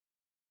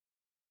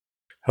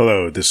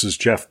Hello, this is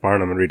Jeff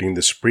Barnum reading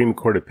the Supreme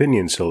Court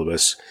opinion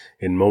syllabus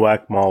in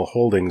MOAC Mall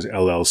Holdings,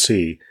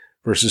 LLC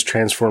versus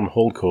Transform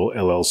Holdco,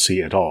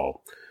 LLC et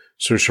al.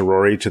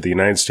 Certiorari to the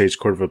United States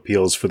Court of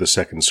Appeals for the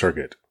Second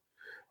Circuit.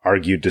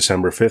 Argued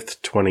December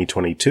 5th,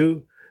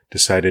 2022.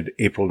 Decided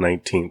April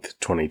 19th,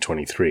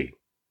 2023.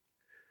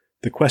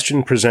 The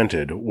question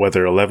presented,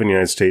 whether 11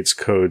 United States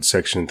Code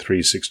Section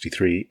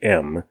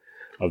 363M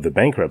of the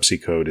Bankruptcy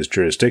Code is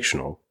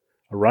jurisdictional,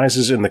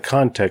 arises in the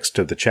context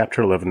of the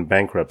Chapter 11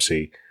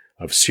 bankruptcy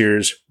of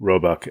Sears,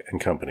 Roebuck &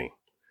 Company.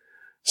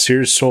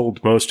 Sears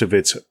sold most of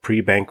its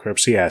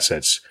pre-bankruptcy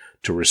assets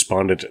to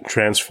respondent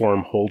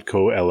Transform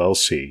Holdco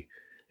LLC,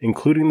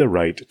 including the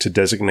right to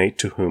designate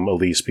to whom a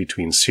lease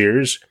between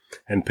Sears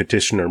and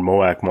petitioner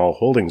MOAC Mall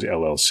Holdings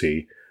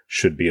LLC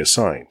should be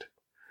assigned.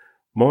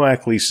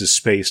 MOAC leases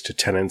space to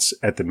tenants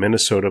at the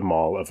Minnesota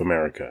Mall of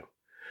America.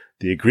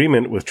 The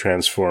agreement with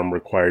Transform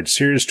required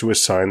Sears to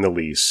assign the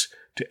lease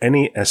to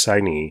any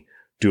assignee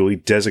duly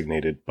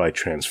designated by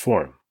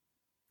Transform.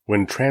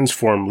 When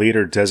Transform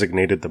later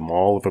designated the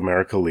Mall of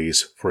America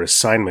lease for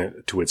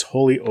assignment to its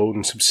wholly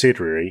owned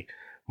subsidiary,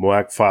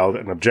 MOAC filed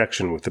an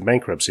objection with the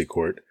bankruptcy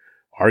court,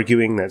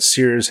 arguing that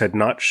Sears had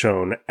not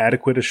shown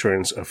adequate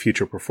assurance of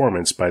future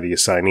performance by the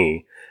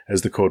assignee,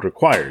 as the code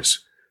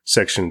requires,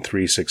 Section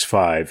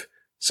 365,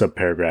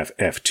 subparagraph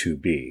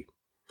F2b.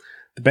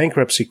 The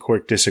bankruptcy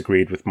court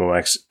disagreed with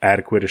MOAC's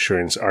adequate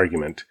assurance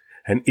argument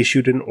and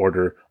issued an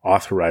order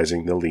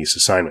authorizing the lease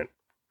assignment.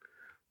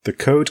 The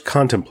code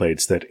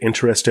contemplates that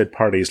interested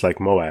parties like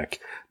MOAC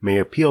may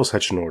appeal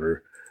such an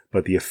order,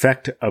 but the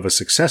effect of a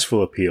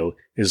successful appeal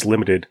is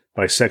limited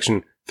by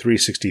Section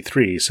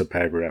 363,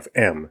 subparagraph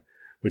M,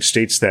 which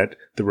states that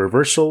the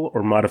reversal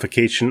or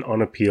modification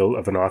on appeal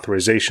of an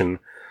authorization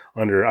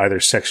under either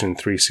Section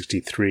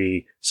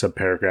 363,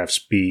 subparagraphs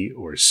B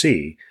or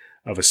C,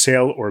 of a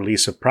sale or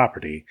lease of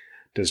property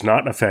does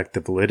not affect the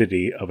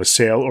validity of a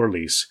sale or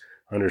lease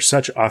under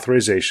such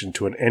authorization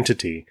to an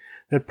entity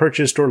that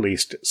purchased or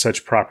leased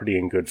such property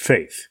in good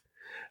faith,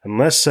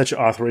 unless such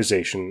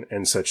authorization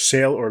and such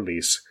sale or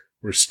lease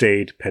were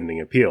stayed pending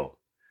appeal.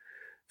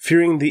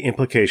 Fearing the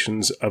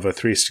implications of a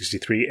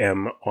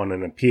 363M on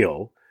an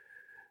appeal,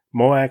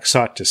 MOAC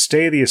sought to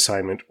stay the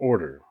assignment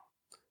order.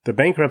 The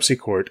bankruptcy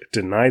court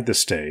denied the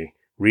stay,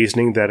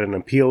 reasoning that an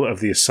appeal of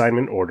the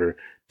assignment order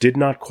did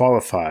not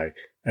qualify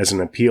as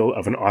an appeal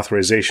of an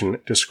authorization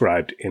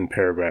described in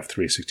paragraph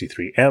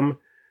 363M,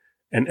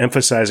 and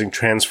emphasizing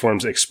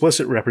Transform's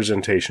explicit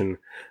representation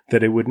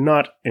that it would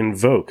not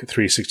invoke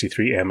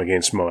 363M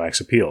against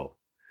MOAC's appeal.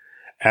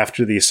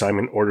 After the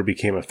assignment order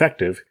became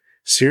effective,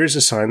 Sears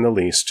assigned the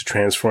lease to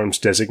Transform's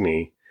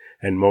designee,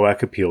 and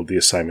MOAC appealed the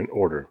assignment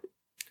order.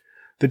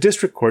 The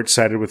district court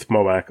sided with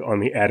MOAC on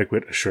the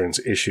adequate assurance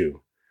issue.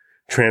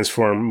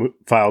 Transform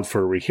filed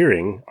for a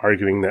rehearing,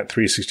 arguing that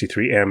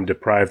 363M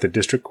deprived the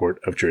district court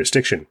of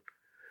jurisdiction.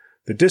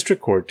 The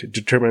district court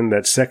determined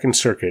that Second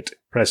Circuit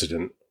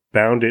precedent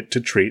bound it to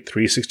treat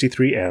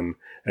 363M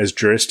as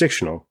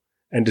jurisdictional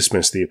and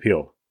dismissed the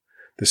appeal.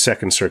 The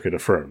Second Circuit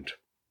affirmed.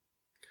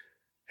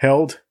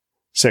 Held,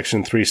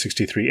 Section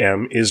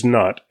 363M is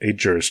not a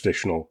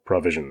jurisdictional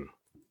provision.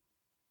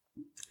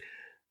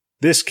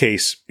 This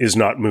case is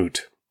not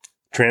moot.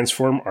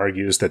 Transform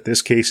argues that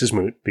this case is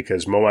moot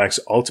because MOAC's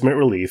ultimate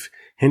relief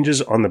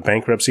hinges on the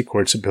bankruptcy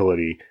court's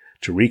ability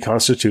to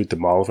reconstitute the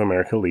Mall of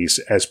America lease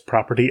as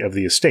property of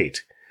the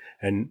estate,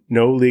 and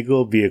no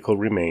legal vehicle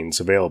remains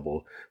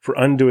available for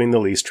undoing the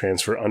lease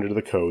transfer under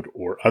the code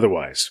or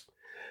otherwise.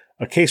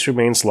 A case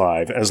remains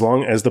live as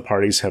long as the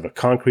parties have a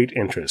concrete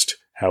interest,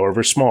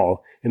 however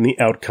small, in the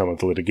outcome of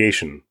the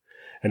litigation,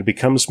 and it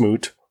becomes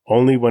moot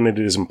only when it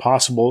is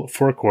impossible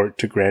for a court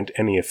to grant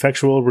any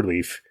effectual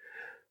relief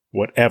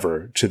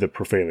whatever to the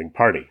prevailing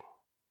party.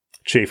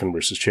 Chafin v.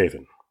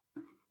 Chafin.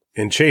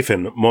 In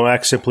Chafin,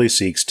 MOAC simply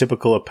seeks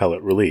typical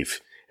appellate relief,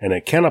 and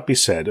it cannot be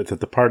said that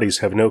the parties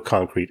have no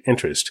concrete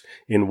interest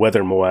in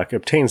whether MOAC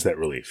obtains that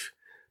relief.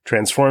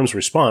 Transform's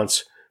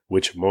response,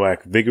 which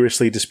MOAC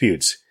vigorously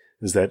disputes,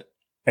 is that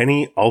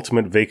any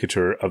ultimate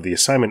vacatur of the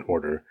assignment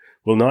order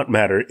will not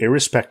matter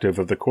irrespective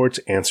of the court's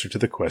answer to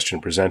the question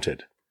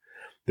presented.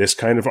 This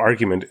kind of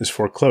argument is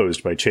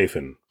foreclosed by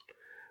Chafin.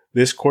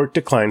 This court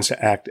declines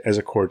to act as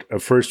a court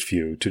of first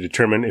view to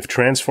determine if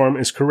Transform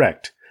is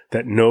correct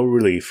that no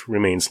relief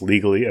remains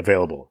legally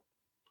available.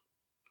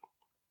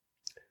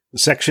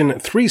 Section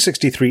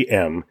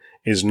 363M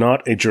is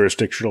not a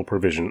jurisdictional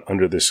provision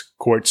under this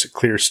court's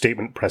clear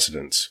statement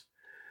precedents.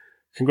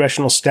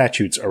 Congressional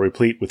statutes are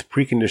replete with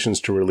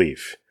preconditions to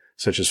relief,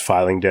 such as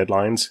filing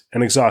deadlines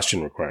and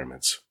exhaustion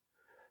requirements.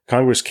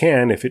 Congress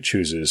can, if it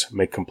chooses,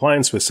 make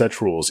compliance with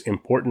such rules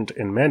important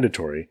and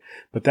mandatory,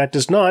 but that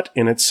does not,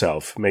 in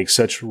itself, make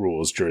such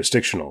rules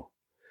jurisdictional.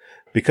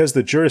 Because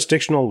the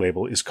jurisdictional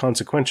label is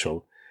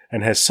consequential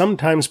and has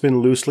sometimes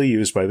been loosely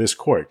used by this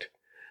court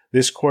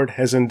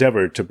has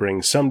endeavored to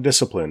bring some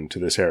discipline to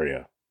this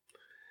area.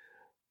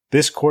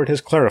 This court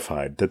has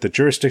clarified that the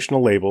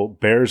jurisdictional label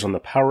bears on the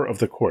power of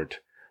the court,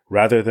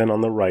 rather than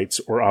on the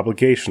rights or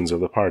obligations of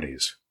the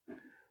parties.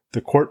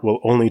 The court will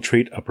only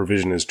treat a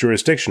provision as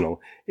jurisdictional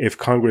if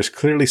Congress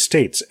clearly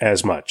states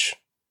as much.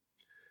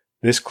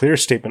 This clear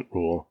statement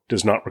rule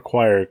does not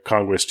require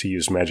Congress to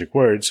use magic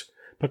words,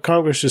 but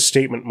Congress's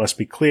statement must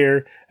be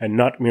clear and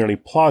not merely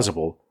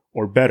plausible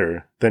or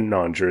better than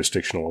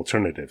non-jurisdictional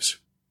alternatives.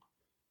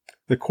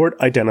 The court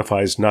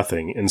identifies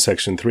nothing in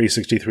Section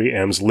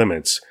 363M's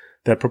limits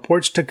that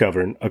purports to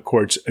govern a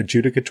court's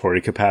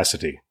adjudicatory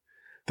capacity.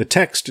 The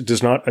text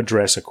does not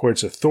address a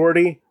court's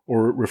authority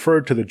or refer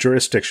to the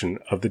jurisdiction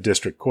of the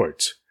district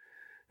courts.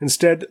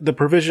 Instead, the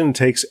provision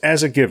takes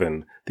as a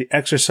given the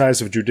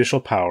exercise of judicial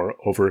power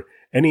over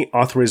any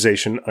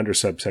authorization under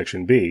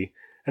subsection B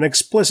and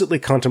explicitly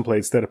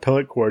contemplates that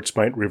appellate courts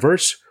might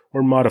reverse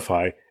or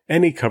modify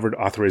any covered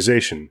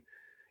authorization,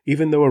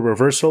 even though a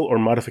reversal or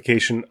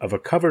modification of a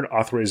covered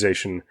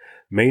authorization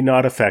may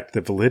not affect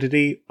the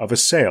validity of a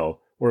sale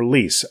or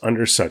lease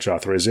under such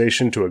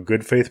authorization to a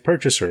good faith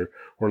purchaser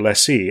or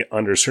lessee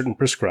under certain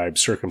prescribed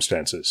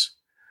circumstances.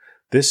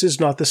 This is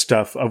not the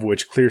stuff of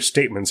which clear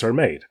statements are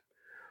made.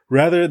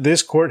 Rather,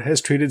 this court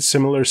has treated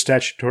similar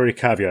statutory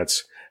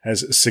caveats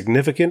as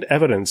significant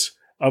evidence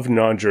of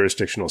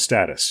non-jurisdictional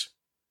status.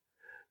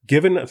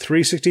 Given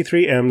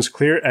 363M's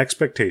clear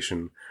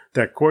expectation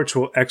that courts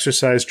will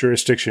exercise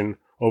jurisdiction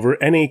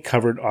over any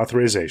covered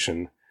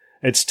authorization,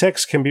 its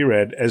text can be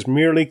read as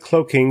merely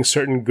cloaking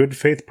certain good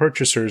faith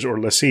purchasers or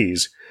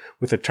lessees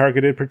with a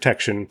targeted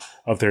protection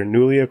of their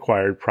newly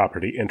acquired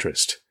property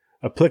interest,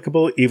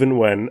 applicable even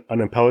when an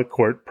appellate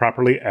court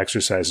properly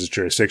exercises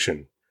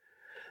jurisdiction.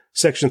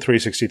 Section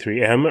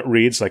 363M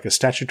reads like a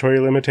statutory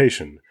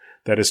limitation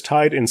that is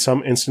tied in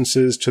some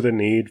instances to the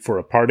need for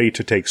a party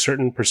to take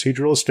certain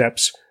procedural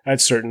steps at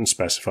certain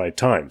specified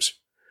times.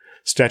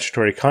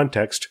 Statutory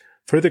context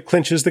further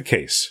clinches the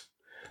case.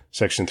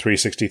 Section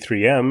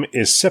 363M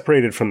is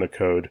separated from the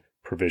Code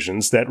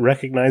provisions that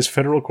recognize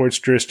federal courts'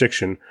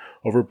 jurisdiction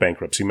over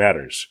bankruptcy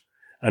matters.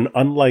 And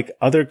unlike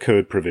other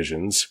Code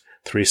provisions,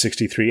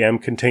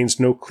 363M contains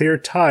no clear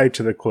tie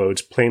to the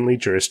Code's plainly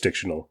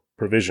jurisdictional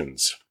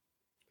provisions.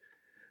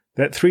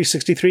 That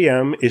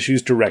 363M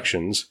issues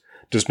directions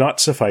does not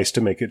suffice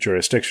to make it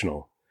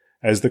jurisdictional,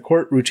 as the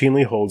court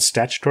routinely holds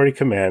statutory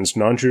commands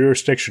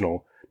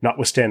non-jurisdictional,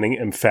 notwithstanding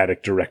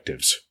emphatic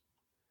directives.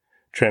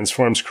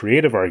 Transform's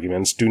creative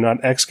arguments do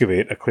not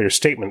excavate a clear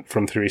statement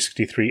from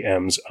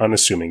 363M's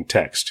unassuming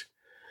text.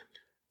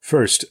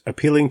 First,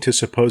 appealing to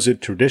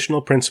supposed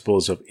traditional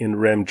principles of in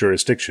rem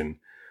jurisdiction,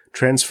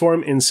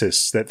 Transform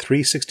insists that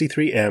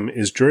 363M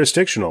is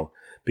jurisdictional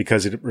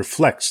because it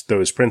reflects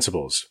those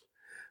principles.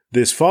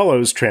 This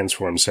follows,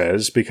 Transform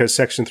says, because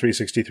Section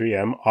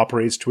 363M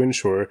operates to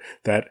ensure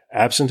that,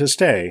 absent a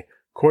stay,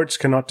 courts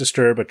cannot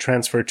disturb a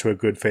transfer to a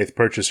good faith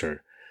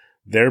purchaser,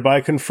 thereby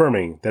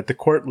confirming that the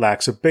court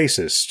lacks a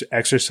basis to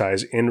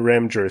exercise in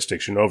rem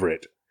jurisdiction over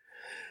it.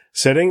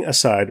 Setting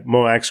aside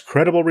MOAC's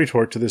credible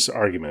retort to this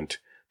argument,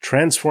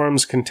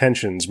 Transform's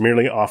contentions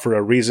merely offer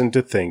a reason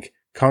to think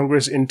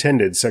Congress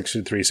intended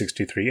Section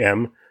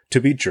 363M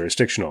to be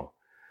jurisdictional.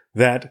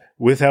 That,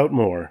 without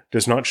more,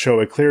 does not show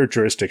a clear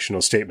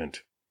jurisdictional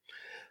statement.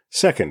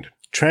 Second,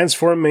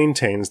 Transform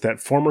maintains that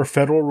former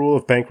Federal Rule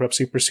of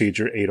Bankruptcy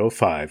Procedure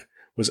 805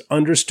 was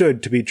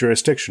understood to be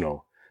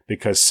jurisdictional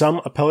because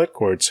some appellate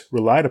courts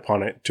relied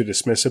upon it to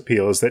dismiss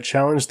appeals that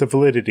challenged the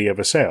validity of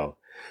a sale,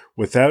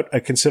 without a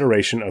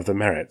consideration of the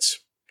merits.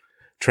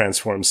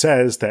 Transform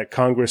says that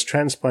Congress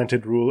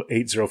transplanted Rule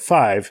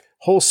 805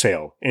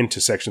 wholesale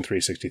into Section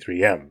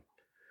 363M.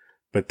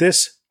 But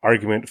this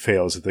argument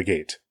fails at the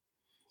gate.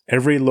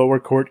 Every lower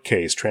court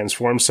case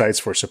Transform cites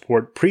for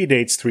support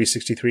predates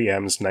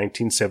 363M's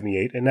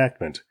 1978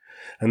 enactment,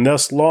 and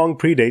thus long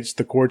predates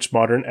the court's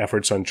modern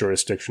efforts on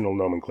jurisdictional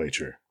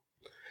nomenclature.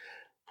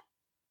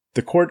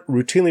 The court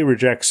routinely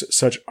rejects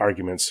such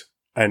arguments,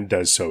 and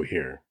does so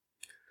here.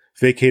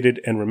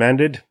 Vacated and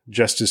remanded,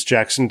 Justice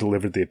Jackson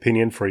delivered the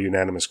opinion for a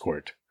unanimous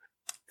court.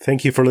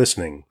 Thank you for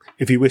listening.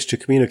 If you wish to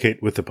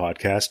communicate with the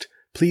podcast,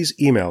 please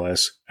email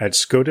us at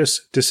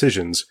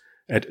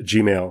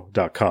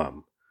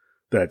scotusdecisions@gmail.com.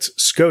 That's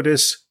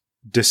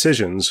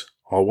scotusdecisions,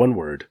 all one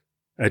word,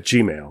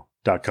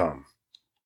 @gmail.com.